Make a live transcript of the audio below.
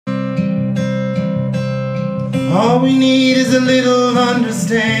All we need is a little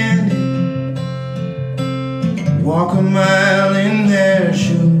understanding. Walk a mile in their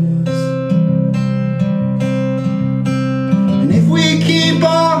shoes. And if we keep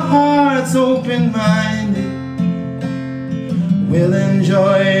our hearts open-minded, we'll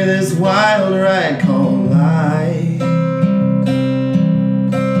enjoy this wild ride called life.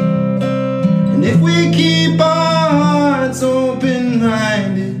 And if we keep our hearts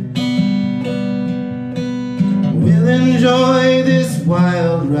open-minded, we'll enjoy this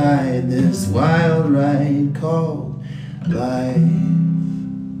wild ride called life.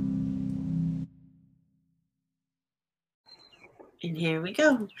 And here we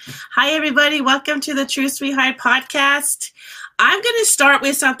go. Hi, everybody. Welcome to the True Sweetheart podcast. I'm going to start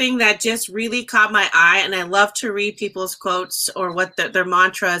with something that just really caught my eye, and I love to read people's quotes or what their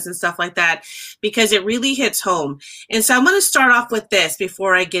mantras and stuff like that because it really hits home. And so I'm going to start off with this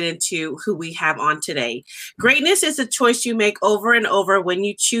before I get into who we have on today. Greatness is a choice you make over and over. When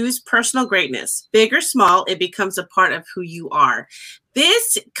you choose personal greatness, big or small, it becomes a part of who you are.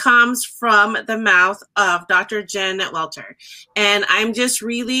 This comes from the mouth of Dr. Jen Welter, and I'm just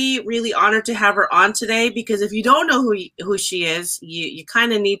really, really honored to have her on today because if you don't know who she is, you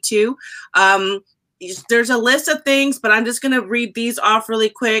kind of need to. There's a list of things, but I'm just going to read these off really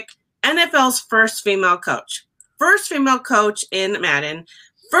quick. NFL's first female coach in Madden,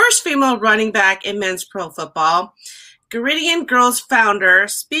 first female running back in men's pro football, Garidian Girls founder,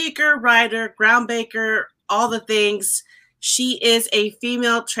 speaker, writer, groundbreaker, all the things. She is a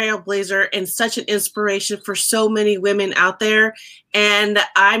female trailblazer and such an inspiration for so many women out there. And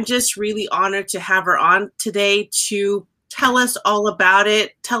I'm just really honored to have her on today to tell us all about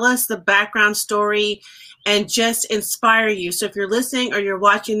it, tell us the background story, and just inspire you. So if you're listening or you're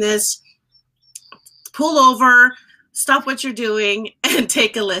watching this, pull over, stop what you're doing, and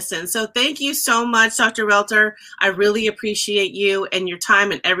take a listen. So thank you so much, Dr. Welter. I really appreciate you and your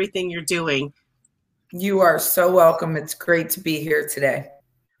time and everything you're doing. You are so welcome. It's great to be here today.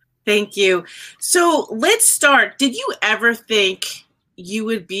 Thank you. So let's start. Did you ever think you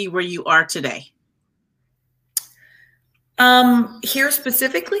would be where you are today? Here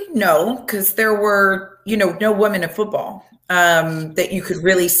specifically, no, because there were, no women in football that you could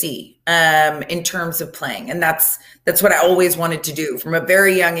really see in terms of playing. And that's what I always wanted to do. From a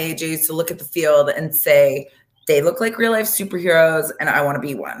very young age, I used to look at the field and say, they look like real life superheroes and I want to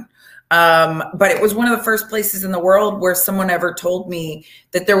be one. But it was one of the first places in the world where someone ever told me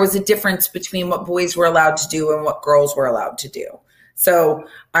that there was a difference between what boys were allowed to do and what girls were allowed to do. So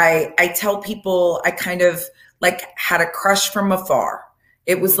I tell people I kind of like had a crush from afar.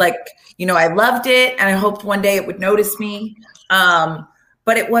 It was like, I loved it and I hoped one day it would notice me.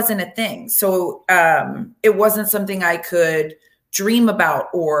 But it wasn't a thing. So it wasn't something I could dream about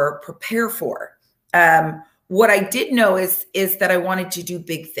or prepare for. What I did know is that I wanted to do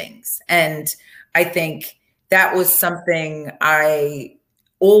big things. And I think that was something I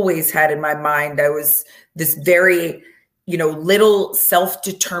always had in my mind. I was this very, little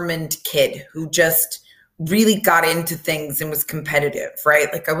self-determined kid who just really got into things and was competitive, right?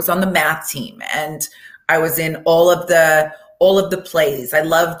 Like I was on the math team and I was in all of the plays. I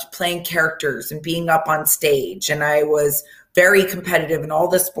loved playing characters and being up on stage. And I was very competitive in all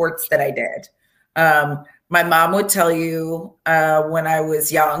the sports that I did. My mom would tell you when I was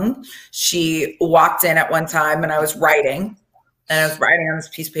young, she walked in at one time and I was writing on this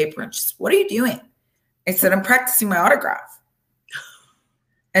piece of paper and she said, "What are you doing?" I said, "I'm practicing my autograph."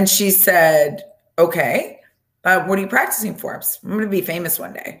 And she said, "Okay, what are you practicing for?" I said, "I'm going to be famous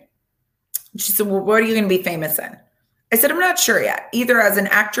one day." And she said, "Well, what are you going to be famous in?" I said, "I'm not sure yet, either as an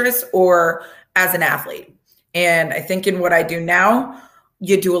actress or as an athlete." And I think in what I do now,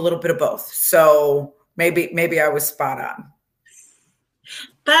 you do a little bit of both. So maybe I was spot on.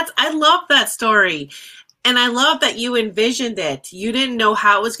 I love that story. And I love that you envisioned it. You didn't know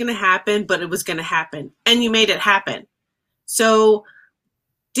how it was going to happen, but it was going to happen. And you made it happen. So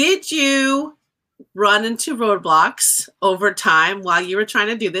did you run into roadblocks over time while you were trying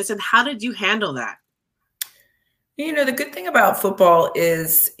to do this? And how did you handle that? The good thing about football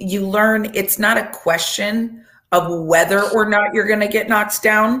is you learn it's not a question of whether or not you're going to get knocked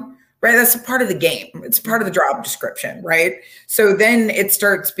down. Right. That's a part of the game. It's part of the job description. Right. So then it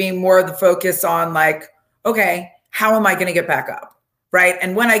starts being more of the focus on like, okay, how am I going to get back up? Right.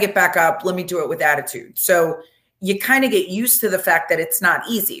 And when I get back up, let me do it with attitude. So you kind of get used to the fact that it's not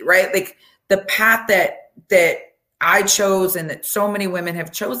easy. Right. Like the path that I chose and that so many women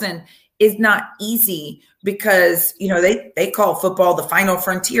have chosen is not easy because, they call football the final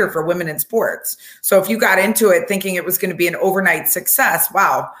frontier for women in sports. So if you got into it thinking it was going to be an overnight success,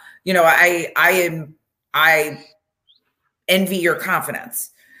 wow. I am I envy your confidence.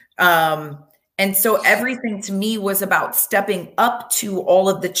 And so everything to me was about stepping up to all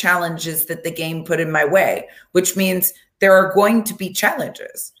of the challenges that the game put in my way, which means there are going to be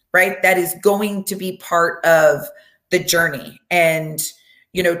challenges, right? That is going to be part of the journey. And,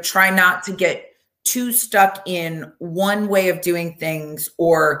 you know, try not to get too stuck in one way of doing things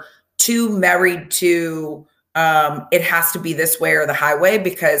or too married to it has to be this way or the highway,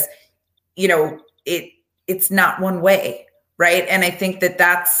 because, you know, it's not one way, right? And I think that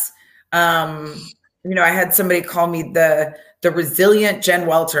that's, you know, I had somebody call me the resilient Jen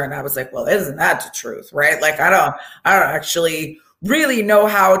Welter, and I was like, well, isn't that the truth, right? Like, I don't actually really know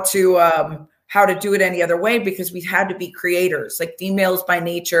how to do it any other way, because we've had to be creators, like females by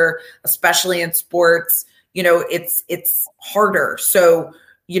nature, especially in sports. You know, it's harder. So,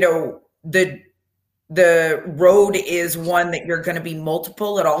 you know, the road is one that you're going to be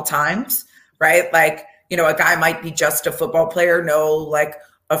multiple at all times, right? Like, you know, a guy might be just a football player. No, like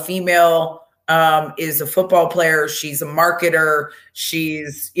a female is a football player. She's a marketer.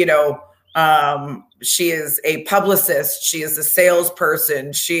 She's, you know, she is a publicist. She is a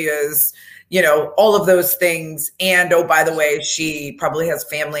salesperson. She is, you know, all of those things. And, oh, by the way, she probably has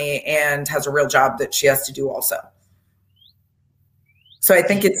family and has a real job that she has to do also. So I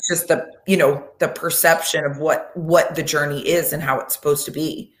think it's just the, you know, the perception of what the journey is and how it's supposed to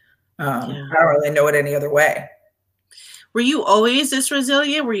be. I don't really know it any other way. Were you always this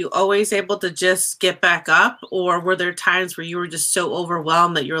resilient? Were you always able to just get back up? Or were there times where you were just so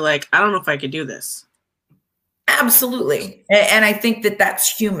overwhelmed that you're like, I don't know if I could do this? Absolutely. And I think that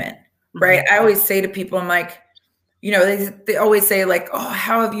that's human, right? I always say to people, I'm like, you know, they always say like, oh,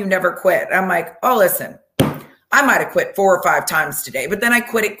 how have you never quit? I'm like, oh, listen, I might have quit 4 or 5 times today, but then I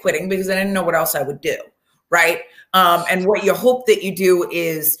quitting because I didn't know what else I would do, right? And what you hope that you do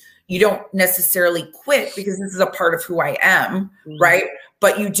is you don't necessarily quit because this is a part of who I am, right?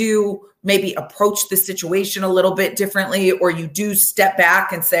 But you do maybe approach the situation a little bit differently, or you do step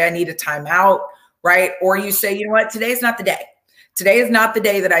back and say, I need a timeout, right? Or you say, you know what, today's not the day. Today is not the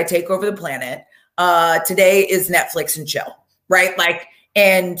day that I take over the planet. Today is Netflix and chill, right? Like,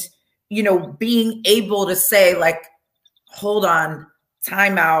 and you know, being able to say like, hold on,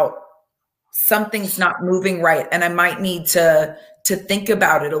 time out, something's not moving right. And I might need to think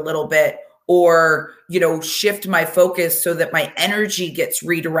about it a little bit, or, you know, shift my focus so that my energy gets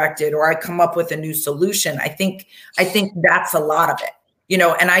redirected, or I come up with a new solution. I think that's a lot of it, you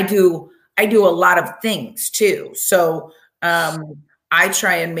know, and I do a lot of things too. So I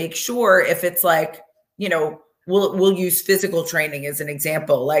try and make sure, if it's like, you know, we'll use physical training as an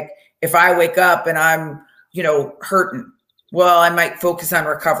example. Like, if I wake up and I'm, you know, hurting, well, I might focus on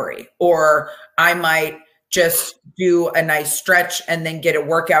recovery, or I might just do a nice stretch and then get a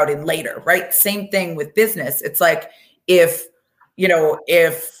workout in later, right? Same thing with business. It's like, if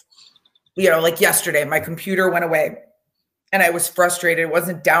like yesterday, my computer went away and I was frustrated. It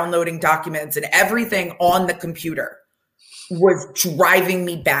wasn't downloading documents, and everything on the computer was driving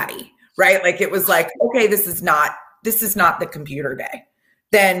me batty, right? Like, it was like, okay, this is not the computer day.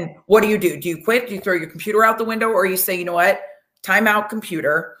 Then what do? Do you quit? Do you throw your computer out the window? Or you say, you know what, time out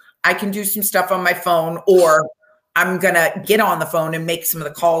computer. I can do some stuff on my phone, or I'm going to get on the phone and make some of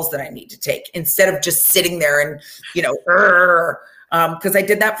the calls that I need to take, instead of just sitting there and, you know, because I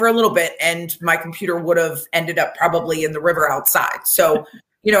did that for a little bit and my computer would have ended up probably in the river outside. So,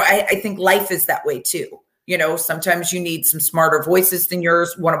 you know, I think life is that way too. You know, sometimes you need some smarter voices than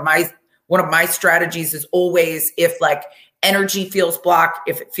yours. One of my strategies is always, if like energy feels blocked,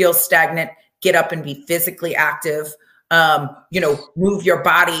 if it feels stagnant, get up and be physically active. You know, move your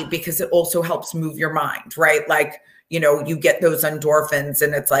body, because it also helps move your mind, right? Like, you know, you get those endorphins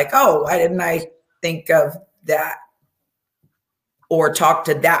and it's like, oh, why didn't I think of that or talk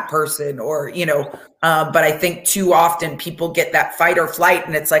to that person, or, you know, but I think too often people get that fight or flight,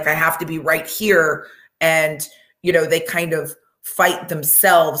 and it's like, I have to be right here. And, you know, they kind of fight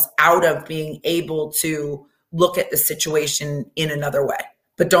themselves out of being able to look at the situation in another way.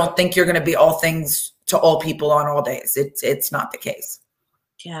 But don't think you're going to be all things to all people on all days. It's not the case.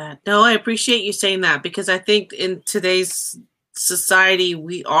 Yeah, no, I appreciate you saying that, because I think in today's society,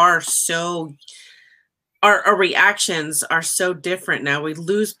 we are so, our reactions are so different now. We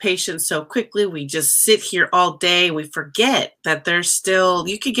lose patience so quickly. We just sit here all day. We forget that there's still,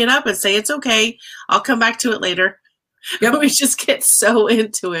 you could get up and say, it's okay, I'll come back to it later. Yep. We just get so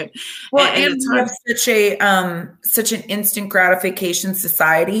into it. Well, and we have such an instant gratification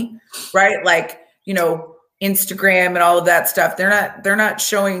society, right? Like, you know, Instagram and all of that stuff. They're not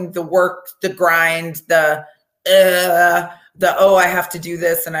showing the work, the grind, the oh, I have to do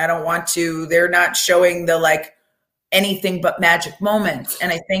this and I don't want to. They're not showing the like anything but magic moments.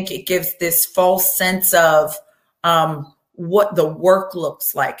 And I think it gives this false sense of what the work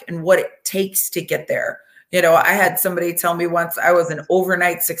looks like and what it takes to get there. You know, I had somebody tell me once I was an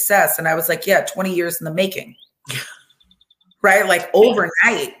overnight success, and I was like, yeah, 20 years in the making, right? Like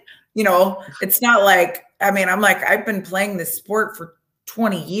overnight, you know, it's not like, I mean, I'm like, I've been playing this sport for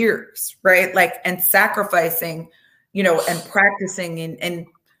 20 years, right? Like, and sacrificing, you know, and practicing and,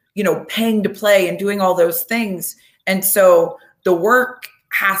 you know, paying to play and doing all those things. And so the work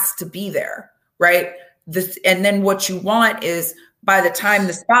has to be there, right? And then what you want is by the time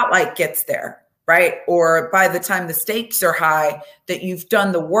the spotlight gets there, right? Or by the time the stakes are high, that you've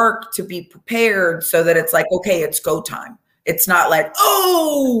done the work to be prepared so that it's like, okay, it's go time. It's not like,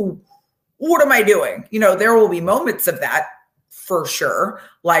 oh, what am I doing? You know, there will be moments of that for sure.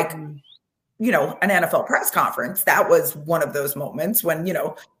 Like, you know, an NFL press conference, that was one of those moments when, you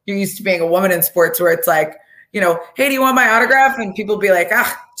know, you're used to being a woman in sports where it's like, you know, hey, do you want my autograph? And people be like,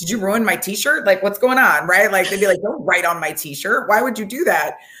 did you ruin my t-shirt? Like, what's going on? Right? Like, they'd be like, don't write on my t-shirt. Why would you do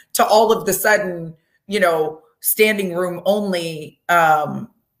that? To all of the sudden, you know, standing room only,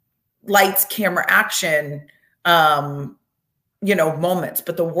 lights, camera, action, you know, moments.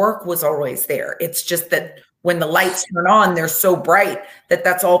 But the work was always there. It's just that when the lights turn on, they're so bright that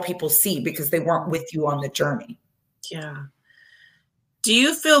that's all people see because they weren't with you on the journey. Yeah. Do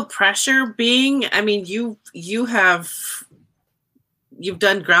you feel pressure being, I mean, you've done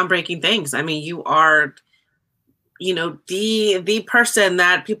groundbreaking things. I mean, you are, you know, the person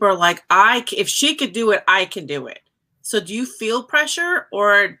that people are like, if she could do it, I can do it. So do you feel pressure,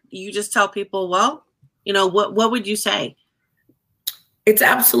 or you just tell people, well, you know, what would you say? It's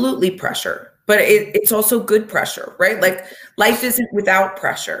absolutely pressure, but it's also good pressure, right? Like, life isn't without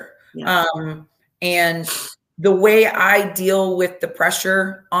pressure. Yeah. And the way I deal with the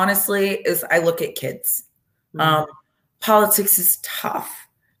pressure, honestly, is I look at kids. Politics is tough,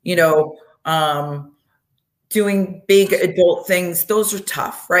 you know, doing big adult things, those are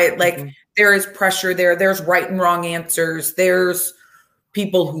tough, right? Like, there is pressure there. There's right and wrong answers. There's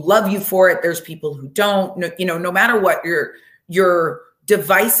people who love you for it. There's people who don't. No, you know, no matter what, you're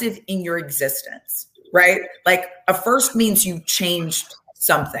divisive in your existence, right? Like, a first means you changed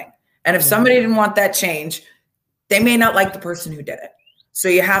something. And if somebody didn't want that change, they may not like the person who did it. So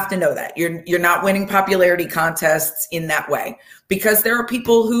you have to know that you're not winning popularity contests in that way, because there are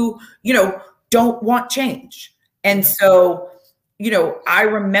people who, you know, don't want change. And so, you know, I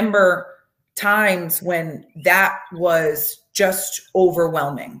remember times when that was just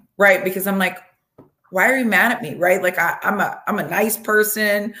overwhelming, right? Because I'm like, why are you mad at me? Right? Like, I'm a nice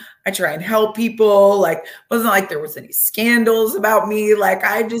person. I try and help people. Like, it wasn't like there was any scandals about me. Like,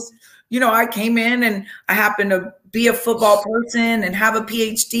 I just, you know, I came in and I happened to be a football person and have a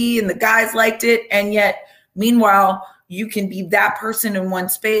PhD, and the guys liked it. And yet, meanwhile, you can be that person in one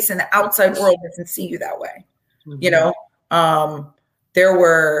space and the outside world doesn't see you that way. You know, there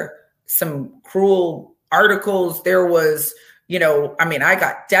were some cruel articles. There was, you know, I mean, I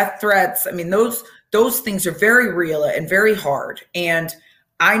got death threats. I mean, those things are very real and very hard. And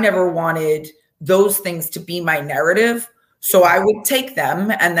I never wanted those things to be my narrative. So I would take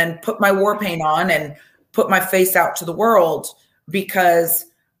them and then put my war paint on and put my face out to the world, because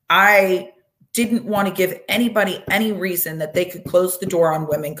I didn't want to give anybody any reason that they could close the door on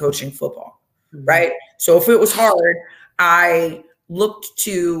women coaching football, right? So if it was hard, I looked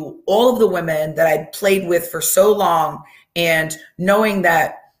to all of the women that I'd played with for so long, and knowing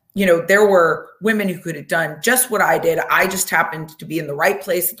that, you know, there were women who could have done just what I did. I just happened to be in the right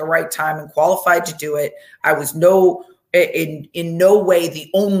place at the right time and qualified to do it. I was in no way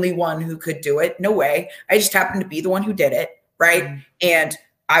the only one who could do it. No way. I just happened to be the one who did it, right? And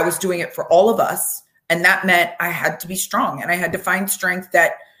I was doing it for all of us. And that meant I had to be strong, and I had to find strength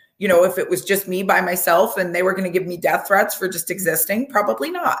that, you know, if it was just me by myself and they were going to give me death threats for just existing,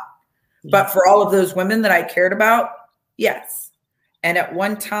 probably not. But for all of those women that I cared about, yes. And at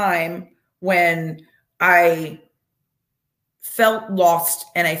one time when I felt lost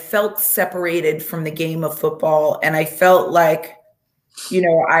and I felt separated from the game of football, and I felt like, you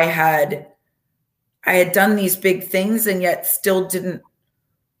know, I had done these big things and yet still didn't,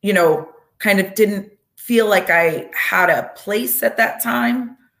 you know, kind of didn't feel like I had a place at that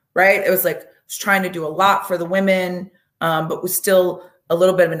time, right? It was like I was trying to do a lot for the women, but was still a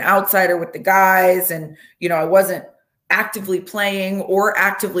little bit of an outsider with the guys. And, you know, I wasn't actively playing or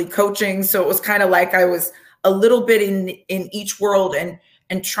actively coaching. So it was kind of like I was a little bit in each world and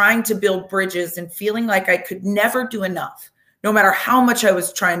trying to build bridges and feeling like I could never do enough. No matter how much I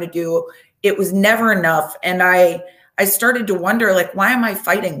was trying to do, it was never enough. And I I started to wonder, like, why am I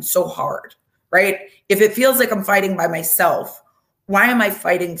fighting so hard, right? If it feels like I'm fighting by myself, why am I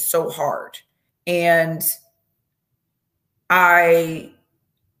fighting so hard? And I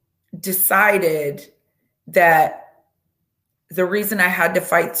decided that the reason I had to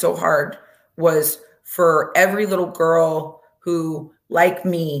fight so hard was for every little girl who, like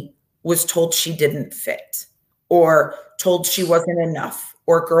me, was told she didn't fit or told she wasn't enough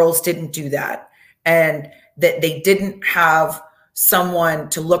or girls didn't do that and that they didn't have someone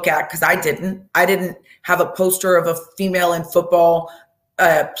to look at because I didn't have a poster of a female in football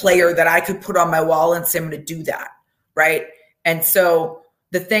player that I could put on my wall and say, I'm going to do that. Right. And so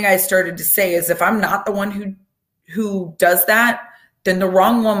the thing I started to say is if I'm not the one who does that, then the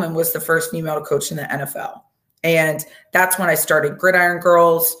wrong woman was the first female to coach in the NFL. And that's when I started Gridiron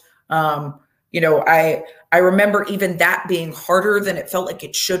Girls. I remember even that being harder than it felt like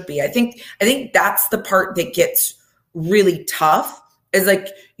it should be. I think that's the part that gets really tough is like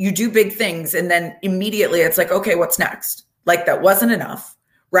you do big things and then immediately it's like, okay, what's next? Like that wasn't enough,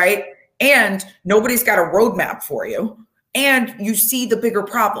 right? And nobody's got a roadmap for you. And you see the bigger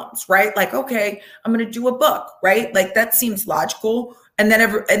problems, right? Like, okay, I'm going to do a book, right? Like that seems logical. And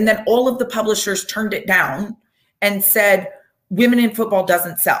then all of the publishers turned it down and said, women in football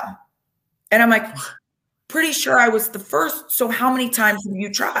doesn't sell. And I'm like, pretty sure I was the first. So how many times have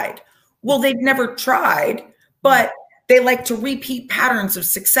you tried? Well, they've never tried, but they like to repeat patterns of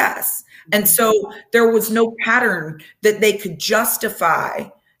success. And so there was no pattern that they could justify,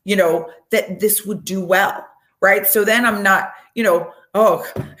 that this would do well. Right. So then I'm not, I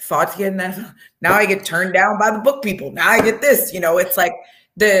fought to get in that. Now I get turned down by the book people. Now I get this, it's like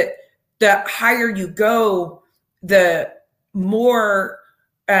the higher you go, the more,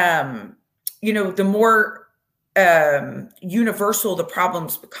 the more universal the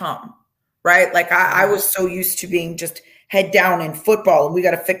problems become. Right. Like I was so used to being just head down in football and we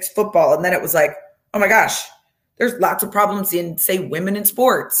got to fix football. And then it was like, oh my gosh, there's lots of problems in, say, women in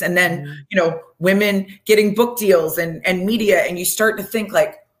sports and then, women getting book deals and media. And you start to think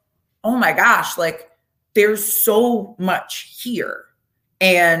like, oh my gosh, like there's so much here.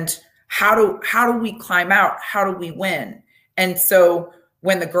 And how do we climb out? How do we win? And so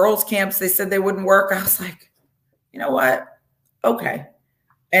when the girls' camps, they said they wouldn't work, I was like, you know what? Okay.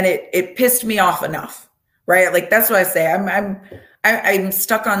 And it pissed me off enough, right? Like, that's what I say. I'm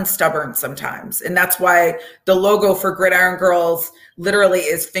stuck on stubborn sometimes. And that's why the logo for Gridiron Girls literally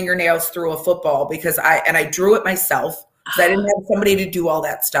is fingernails through a football because I drew it myself because I didn't have somebody to do all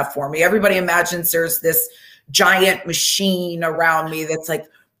that stuff for me. Everybody imagines there's this giant machine around me that's like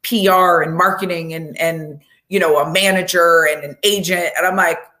PR and marketing and a manager and an agent. And I'm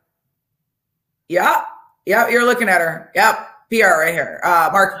like, yeah, you're looking at her. Yep. PR right here.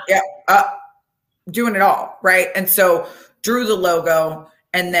 Mark. Yeah. Doing it all. Right. And so drew the logo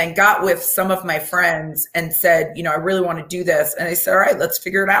and then got with some of my friends and said, I really want to do this. And they said, all right, let's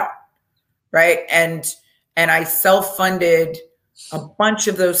figure it out. Right. And I self-funded a bunch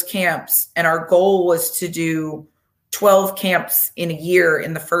of those camps. And our goal was to do 12 camps in a year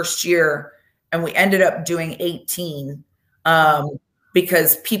in the first year. And we ended up doing 18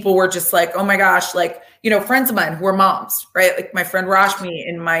 because people were just like, oh my gosh, like, friends of mine who are moms, right? Like my friend Rashmi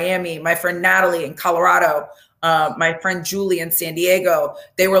in Miami, my friend Natalie in Colorado, my friend Julie in San Diego,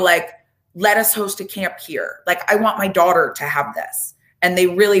 they were like, let us host a camp here. Like, I want my daughter to have this. And they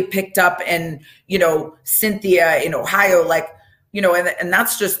really picked up and, Cynthia in Ohio, like, and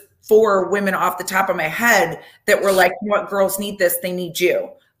that's just 4 women off the top of my head that were like, what, girls need this. They need you.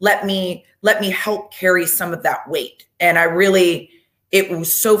 Let me help carry some of that weight. And it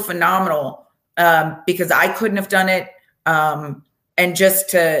was so phenomenal because I couldn't have done it. And just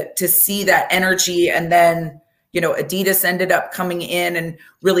to see that energy. And then, Adidas ended up coming in and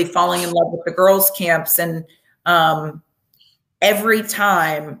really falling in love with the girls' camps. And every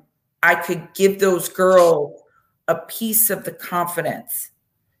time I could give those girls a piece of the confidence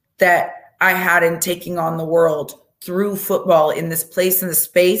that I had in taking on the world through football in this place, in the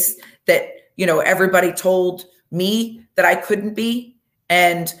space that, everybody told me that I couldn't be.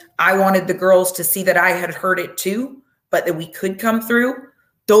 And I wanted the girls to see that I had heard it too, but that we could come through.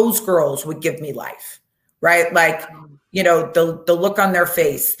 Those girls would give me life, right? Like, the look on their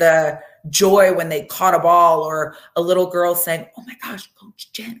face, the joy when they caught a ball, or a little girl saying, oh my gosh,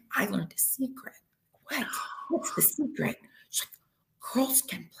 Coach Jen, I learned a secret. What? What's the secret? She's like, girls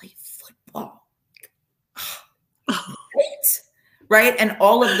can play football. Right? And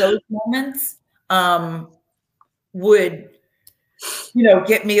all of those moments would,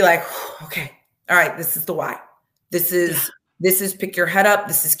 get me like, okay, all right, this is the why. This is pick your head up.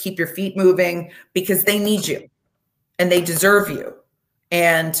 This is keep your feet moving because they need you. and they deserve you.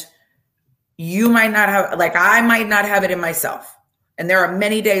 And you might not have, like, I might not have it in myself. And there are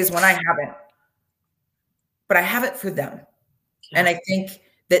many days when I haven't, but I have it for them. Yeah. And I think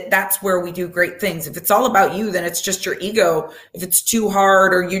that that's where we do great things. If it's all about you, then it's just your ego. If it's too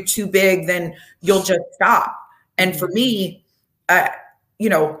hard or you're too big, then you'll just stop. And for me, you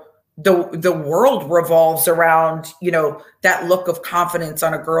know, the world revolves around, you know, that look of confidence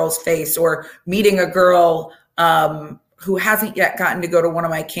on a girl's face, or meeting a girl who hasn't yet gotten to go to one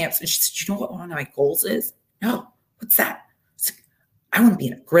of my camps. And she said, you know what one of my goals is? No, what's that? Like, I want to be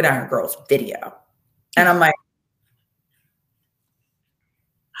in a Gridiron Girls video. And I'm like,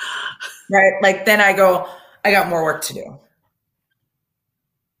 right. Like, then I go, I got more work to do.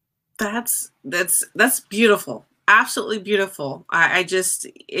 That's beautiful. Absolutely beautiful. I just,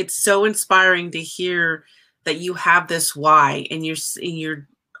 it's so inspiring to hear that you have this why, and you're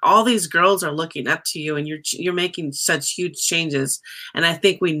all these girls are looking up to you, and you're making such huge changes. And I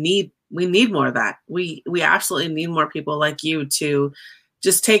think we need more of that. We absolutely need more people like you to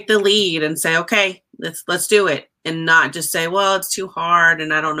just take the lead and say, okay, let's do it. And not just say, well, it's too hard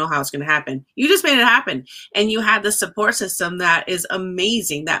and I don't know how it's going to happen. You just made it happen. And you had the support system that is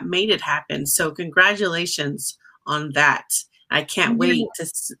amazing that made it happen. So congratulations on that. I can't wait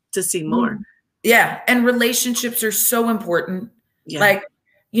to see more. Yeah. And relationships are so important. Yeah. Like,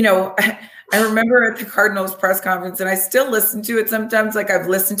 you know, I remember at the Cardinals press conference, and I still listen to it sometimes. Like, I've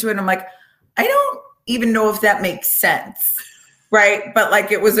listened to it and I'm like, I don't even know if that makes sense. Right. But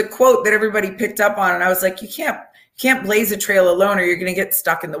like, it was a quote that everybody picked up on. And I was like, you can't blaze a trail alone, or you're going to get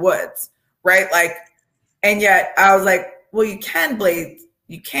stuck in the woods. Right. Like, and yet I was like, well, you can blaze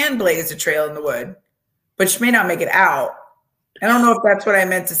a trail in the wood, but you may not make it out. I don't know if that's what I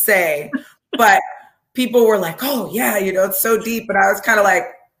meant to say, but people were like, oh yeah, you know, it's so deep. But I was kind of like,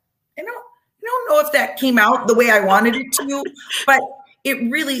 I don't know if that came out the way I wanted it to, but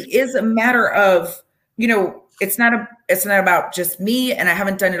it really is a matter of, you know, it's not about just me, and I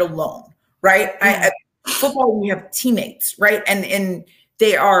haven't done it alone. Right. Football, we have teammates, right? And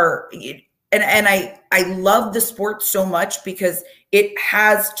they are, and I love the sport so much because it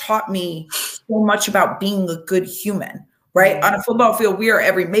has taught me so much about being a good human, right? Mm-hmm. On a football field, we are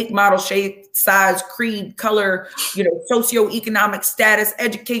every make, model, shape, size, creed, color, you know, socioeconomic status,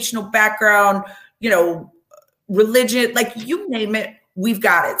 educational background, you know, religion, like you name it, we've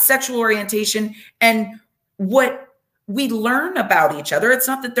got it. Sexual orientation, and what we learn about each other. It's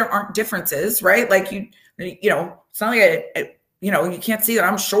not that there aren't differences, right? Like you know, it's not like you know, you can't see that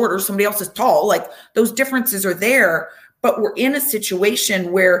I'm short or somebody else is tall. Like, those differences are there, but we're in a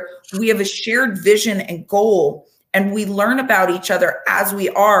situation where we have a shared vision and goal, and we learn about each other as we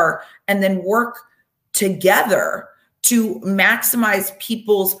are, and then work together to maximize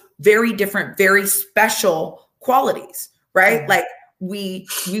people's very different, very special qualities, right? Mm-hmm. Like, we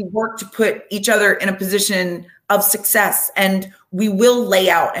work to put each other in a position of success, and we will lay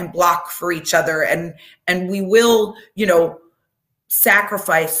out and block for each other, and we will, you know,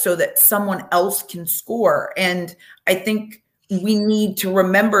 sacrifice so that someone else can score. And I think we need to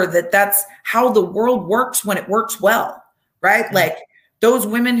remember that that's how the world works when it works well, right? Mm-hmm. Like, those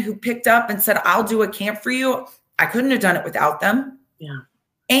women who picked up and said, I'll do a camp for you, I couldn't have done it without them. Yeah.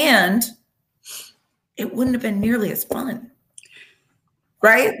 And it wouldn't have been nearly as fun.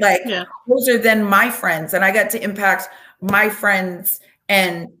 Right? Like, yeah. Those are then my friends, and I got to impact my friends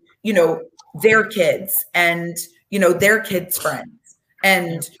and, you know, their kids and, you know, their kids' friends.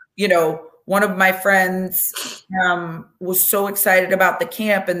 And, you know, one of my friends was so excited about the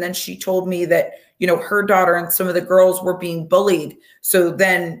camp. And then she told me that, you know, her daughter and some of the girls were being bullied. So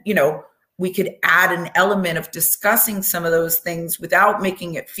then, you know, we could add an element of discussing some of those things without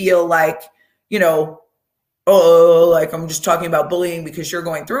making it feel like, you know, oh, like I'm just talking about bullying because you're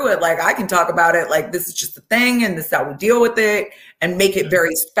going through it. Like, I can talk about it like this is just a thing and this is how we deal with it, and make it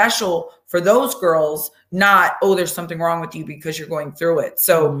very special for those girls, not, oh, there's something wrong with you because you're going through it.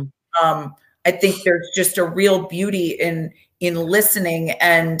 So I think there's just a real beauty in listening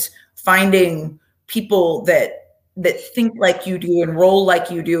and finding people that think like you do and roll like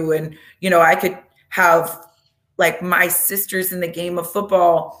you do. And, you know, I could have like my sisters in the game of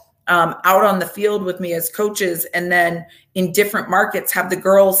football out on the field with me as coaches, and then in different markets have the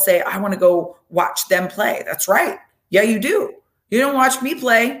girls say, I want to go watch them play. That's right. Yeah, you do. You don't watch me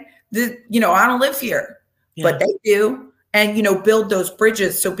play. You know, I don't live here, but they do. And, you know, build those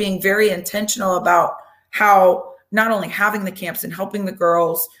bridges. So being very intentional about how not only having the camps and helping the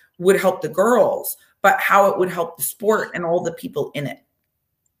girls would help the girls, but how it would help the sport and all the people in it.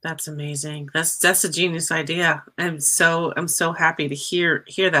 That's amazing. That's a genius idea. I'm so happy to hear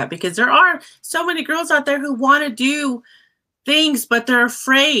that, because there are so many girls out there who want to do things, but they're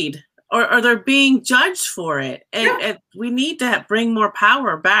afraid, or they're being judged for it. And we need to bring more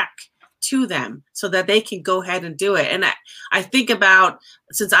power back to them so that they can go ahead and do it. And I think about,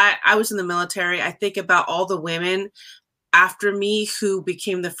 since I was in the military, I think about all the women after me who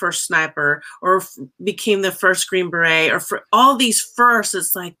became the first sniper, or became the first Green Beret, or for all these firsts.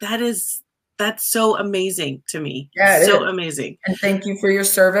 It's like, that's so amazing to me. Yeah, so amazing. And thank you for your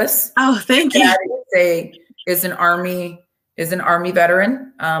service. Oh, thank you. Is an army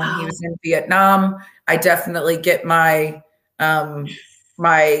veteran. He was in Vietnam. I definitely get my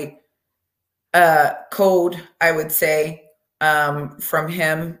code, I would say, from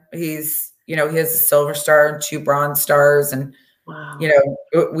him. He has a silver star and 2 bronze stars. And,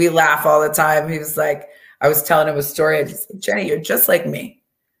 we laugh all the time. He was like, I was telling him a story. I just said, Jenny, you're just like me.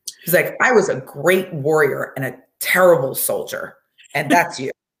 He's like, I was a great warrior and a terrible soldier. And that's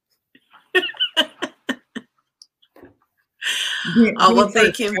you. Well,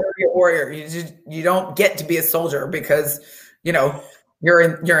 thank him. You're a warrior. You don't get to be a soldier because, you're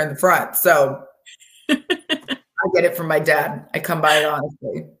in the front. So I get it from my dad. I come by it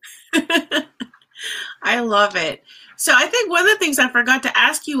honestly. I love it. So I think one of the things I forgot to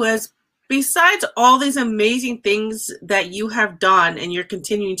ask you was, besides all these amazing things that you have done and you're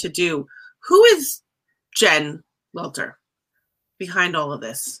continuing to do, who is Jen Welter behind all of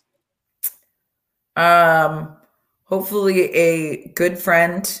this? Hopefully a good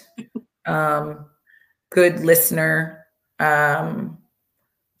friend, good listener,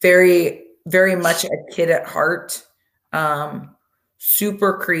 very, very much a kid at heart,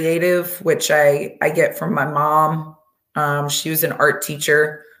 super creative, which I get from my mom. She was an art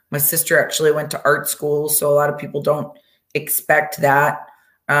teacher. My sister actually went to art school, so a lot of people don't expect that.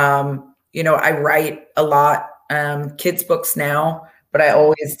 I write a lot, kids' books now, but I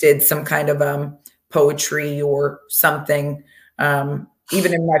always did some kind of poetry or something.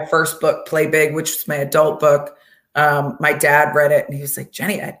 Even in my first book, Play Big, which was my adult book, my dad read it and he was like,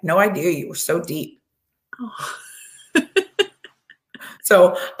 Jenny, I had no idea you were so deep. Oh.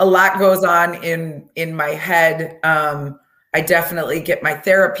 So a lot goes on in my head. I definitely get my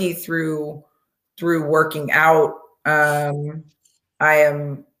therapy through working out. I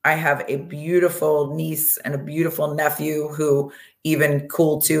have a beautiful niece and a beautiful nephew who, even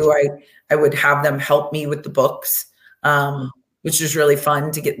cool too, I would have them help me with the books, which was really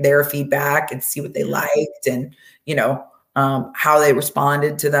fun to get their feedback and see what they liked and, how they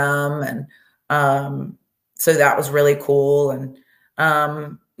responded to them. And so that was really cool. And, I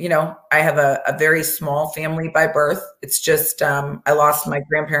have a very small family by birth. It's just, I lost my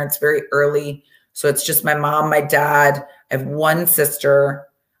grandparents very early. So it's just my mom, my dad. I have 1 sister,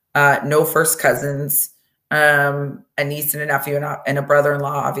 no first cousins, a niece and a nephew and a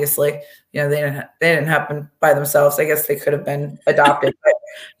brother-in-law. Obviously, they didn't happen by themselves. I guess they could have been adopted, but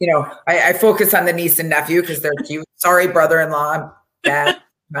I focus on the niece and nephew because they're cute. Sorry, brother-in-law, dad,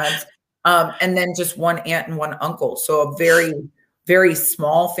 and then just 1 aunt and 1 uncle. So a very, very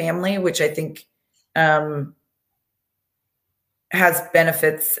small family, which I think has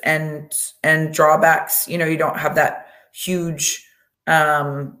benefits and drawbacks. You don't have that huge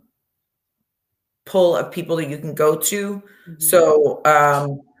pull of people that you can go to. Mm-hmm. So,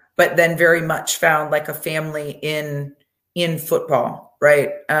 but then very much found like a family in football,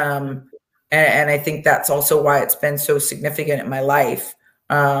 right? And I think that's also why it's been so significant in my life.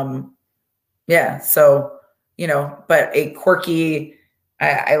 So, but a quirky,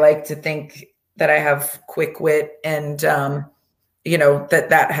 I like to think that I have quick wit and,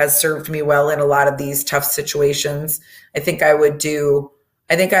 that has served me well in a lot of these tough situations. I think I would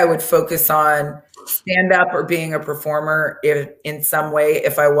focus on stand up or being a performer in some way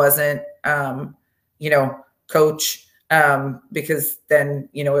if I wasn't, coach, because then,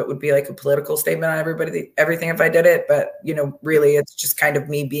 it would be like a political statement on everything if I did it. But, really it's just kind of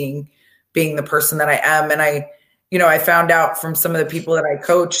me being the person that I am. And I found out from some of the people that I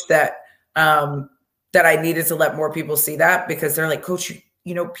coached that I needed to let more people see that, because they're like, Coach,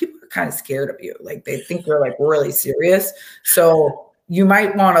 people are kind of scared of you. Like they think you're like really serious. So you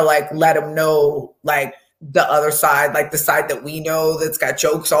might want to like let them know like the other side, like the side that we know that's got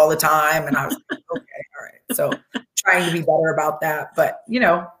jokes all the time. And I was like, okay, all right. So trying to be better about that. But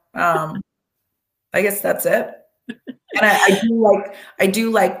I guess that's it. And I do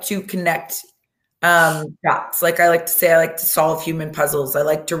like to connect dots. Like I like to say, I like to solve human puzzles. I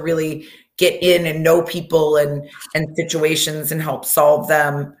like to really get in and know people and situations and help solve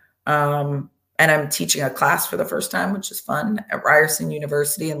them. And and I'm teaching a class for the first time, which is fun, at Ryerson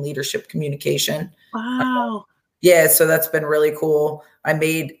University in leadership communication. Wow. Yeah, so that's been really cool. I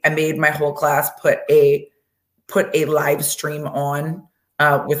made my whole class put a live stream on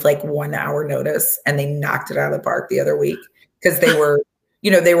with like 1 hour notice, and they knocked it out of the park the other week because they were,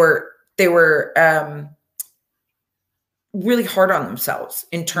 they were really hard on themselves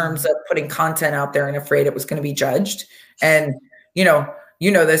in terms of putting content out there and afraid it was going to be judged. And you know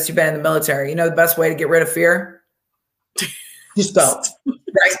this, you've been in the military. The best way to get rid of fear? Just go.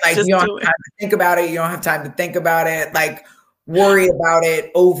 Right? Like, you don't have time to think about it. You don't have time to think about it. Like, worry about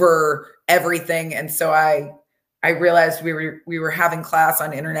it over everything. And so I realized we were having class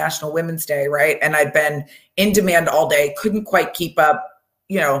on International Women's Day, right? And I'd been in demand all day, couldn't quite keep up,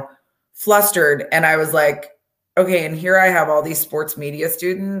 flustered. And I was like, okay, and here I have all these sports media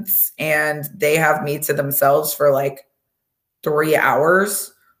students, and they have me to themselves for like 3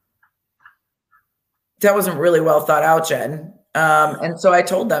 hours. That wasn't really well thought out, Jen. And so I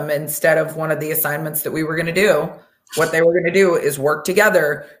told them, instead of one of the assignments that we were going to do, what they were going to do is work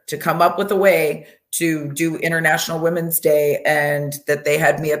together to come up with a way to do International Women's Day, and that they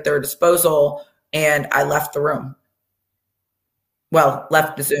had me at their disposal. And I left the room. Well,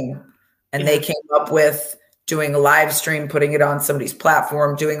 left the Zoom. And they came up with doing a live stream, putting it on somebody's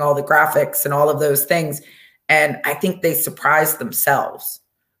platform, doing all the graphics and all of those things. And I think they surprised themselves,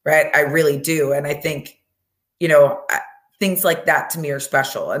 right? I really do. And I think, things like that to me are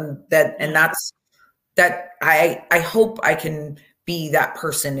special. And that's that I hope I can be that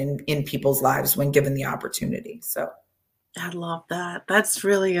person in people's lives when given the opportunity. So I love that. That's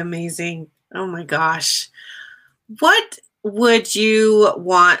really amazing. Oh my gosh. What would you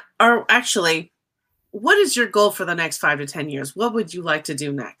want, or actually, what is your goal for the next 5 to 10 years? What would you like to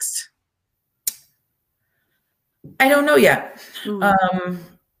do next? I don't know yet.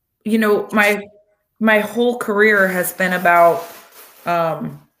 My whole career has been about,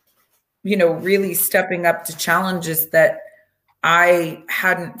 really stepping up to challenges that I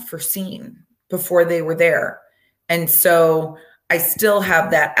hadn't foreseen before they were there. And so I still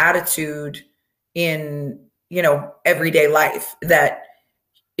have that attitude in, everyday life that,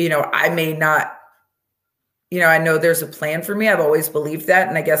 I may not, I know there's a plan for me. I've always believed that.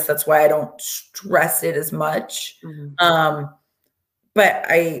 And I guess that's why I don't stress it as much. But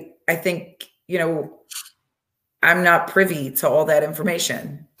I think, I'm not privy to all that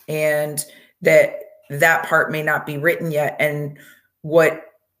information, and that part may not be written yet. And what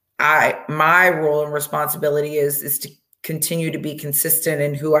my role and responsibility is to continue to be consistent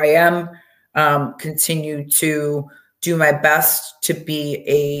in who I am, continue to do my best to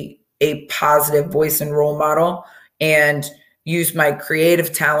be a positive voice and role model, and use my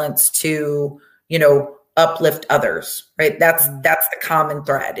creative talents to, uplift others, right? That's the common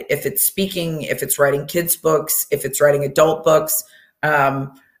thread. If it's speaking, if it's writing kids' books, if it's writing adult books,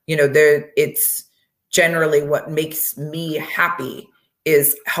 it's generally what makes me happy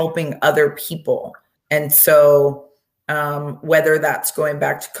is helping other people. And so whether that's going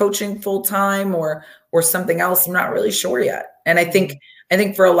back to coaching full time or something else, I'm not really sure yet. And I think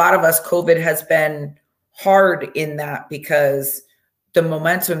for a lot of us, COVID has been hard in that, because the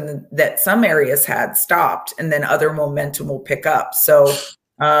momentum that some areas had stopped, and then other momentum will pick up. So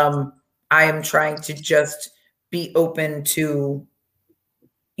I am trying to just be open to,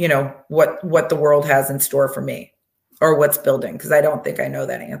 what the world has in store for me, or what's building, because I don't think I know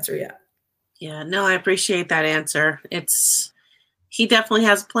that answer yet. Yeah, no, I appreciate that answer. He definitely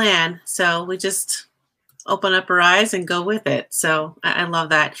has a plan. So we just open up our eyes and go with it. So I love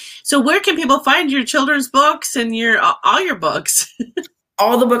that. So where can people find your children's books and all your books?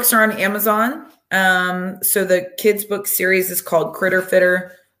 All the books are on Amazon. So the kids book series is called Critter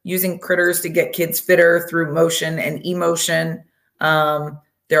Fitter, using critters to get kids fitter through motion and emotion.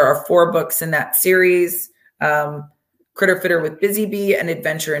 There are 4 books in that series. Critter Fitter with Busy Bee and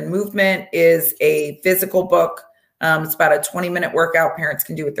Adventure and Movement is a physical book. It's about a 20-minute workout parents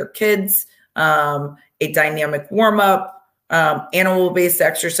can do with their kids. A dynamic warm-up, animal-based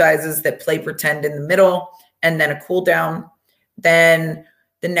exercises that play pretend in the middle, and then a cool down. Then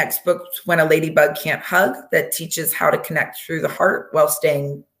the next book, When a Ladybug Can't Hug, that teaches how to connect through the heart while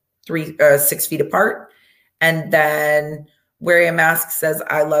staying 6 feet apart. And then Wearing a Mask Says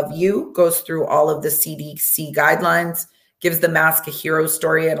I Love You goes through all of the CDC guidelines, gives the mask a hero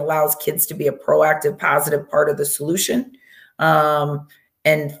story, and allows kids to be a proactive, positive part of the solution.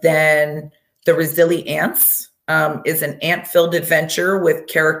 And then The Resilient Ants is an ant-filled adventure with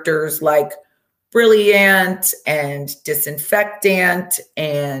characters like Brilliant and Disinfectant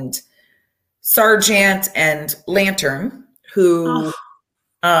and Sergeant and Lantern, who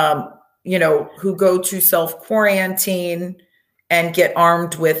who go to self-quarantine and get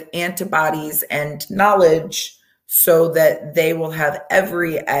armed with antibodies and knowledge so that they will have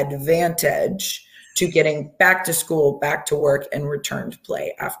every advantage to getting back to school, back to work, and return to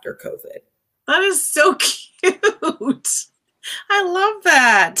play after COVID. That is so cute. I love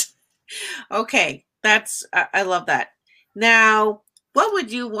that. Okay, I love that. Now, what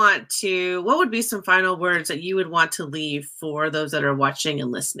would be some final words that you would want to leave for those that are watching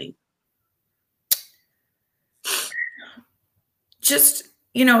and listening? Just,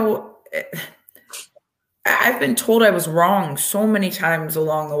 I've been told I was wrong so many times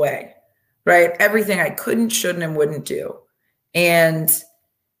along the way, right? Everything I couldn't, shouldn't, and wouldn't do. And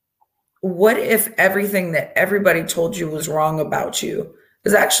what if everything that everybody told you was wrong about you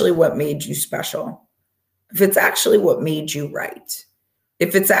is actually what made you special? If it's actually what made you right,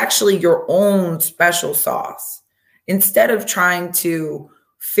 if it's actually your own special sauce, instead of trying to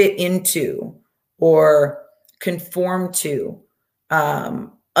fit into or conform to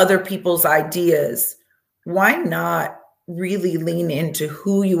other people's ideas, why not really lean into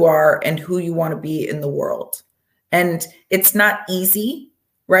who you are and who you want to be in the world? And it's not easy,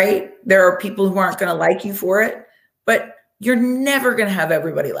 right? There are people who aren't going to like you for it, but you're never going to have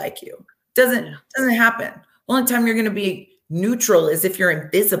everybody like you. Doesn't happen. The only time you're going to be neutral is if you're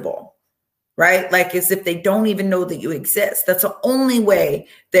invisible, right? Like as if they don't even know that you exist. That's the only way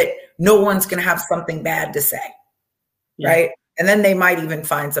that no one's going to have something bad to say, right? And then they might even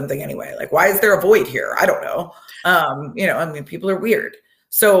find something anyway. Like, why is there a void here? I don't know. People are weird.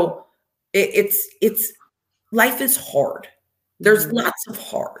 So it's life is hard. There's lots of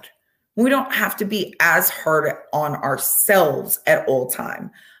hard. We don't have to be as hard on ourselves at all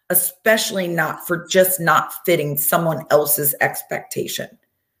time, especially not for just not fitting someone else's expectation.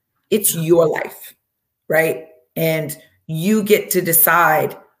 It's your life, right? And you get to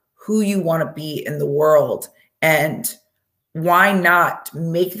decide who you want to be in the world. And why not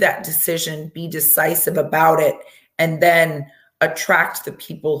make that decision, be decisive about it, and then attract the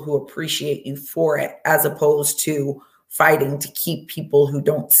people who appreciate you for it, as opposed to fighting to keep people who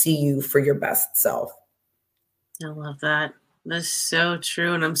don't see you for your best self. I love that. That's so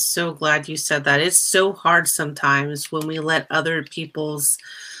true. And I'm so glad you said that. It's so hard sometimes when we let other people's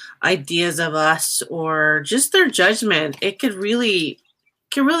ideas of us or just their judgment, it can really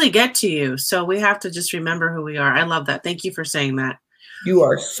get to you. So we have to just remember who we are. I love that. Thank you for saying that. You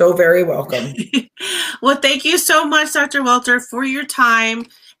are so very welcome. Well, thank you so much, Dr. Welter, for your time.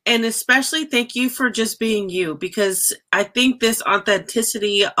 And especially thank you for just being you, because I think this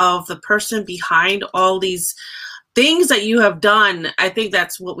authenticity of the person behind all these things that you have done, I think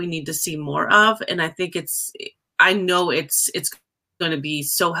that's what we need to see more of. And I know it's going to be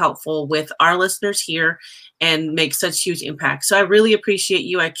so helpful with our listeners here and make such huge impact. So I really appreciate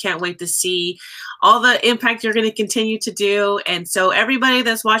you. I can't wait to see all the impact you're going to continue to do. And so everybody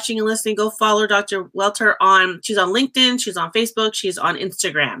that's watching and listening, go follow Dr. Welter she's on LinkedIn, she's on Facebook, she's on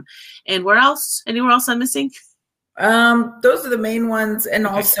Instagram. And where else? Anywhere else I'm missing? Those are the main ones. And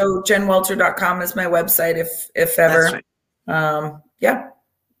okay. Also jenwelter.com is my website if ever. That's right. Yeah.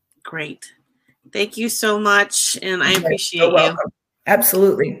 Great. Thank you so much. And I appreciate you. Welcome.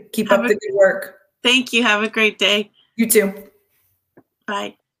 Absolutely. Keep up the good work. Thank you. Have a great day. You too.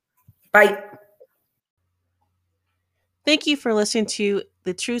 Bye. Bye. Thank you for listening to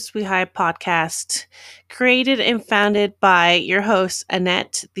the Truth We Hide podcast, created and founded by your host,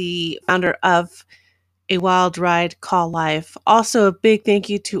 Annette, the founder of A Wild Ride Call Life. Also, a big thank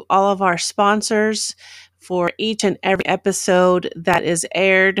you to all of our sponsors for each and every episode that is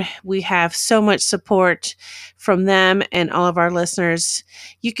aired. We have so much support from them and all of our listeners.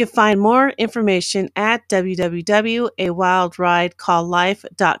 You can find more information at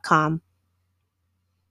www.awildridecalllife.com.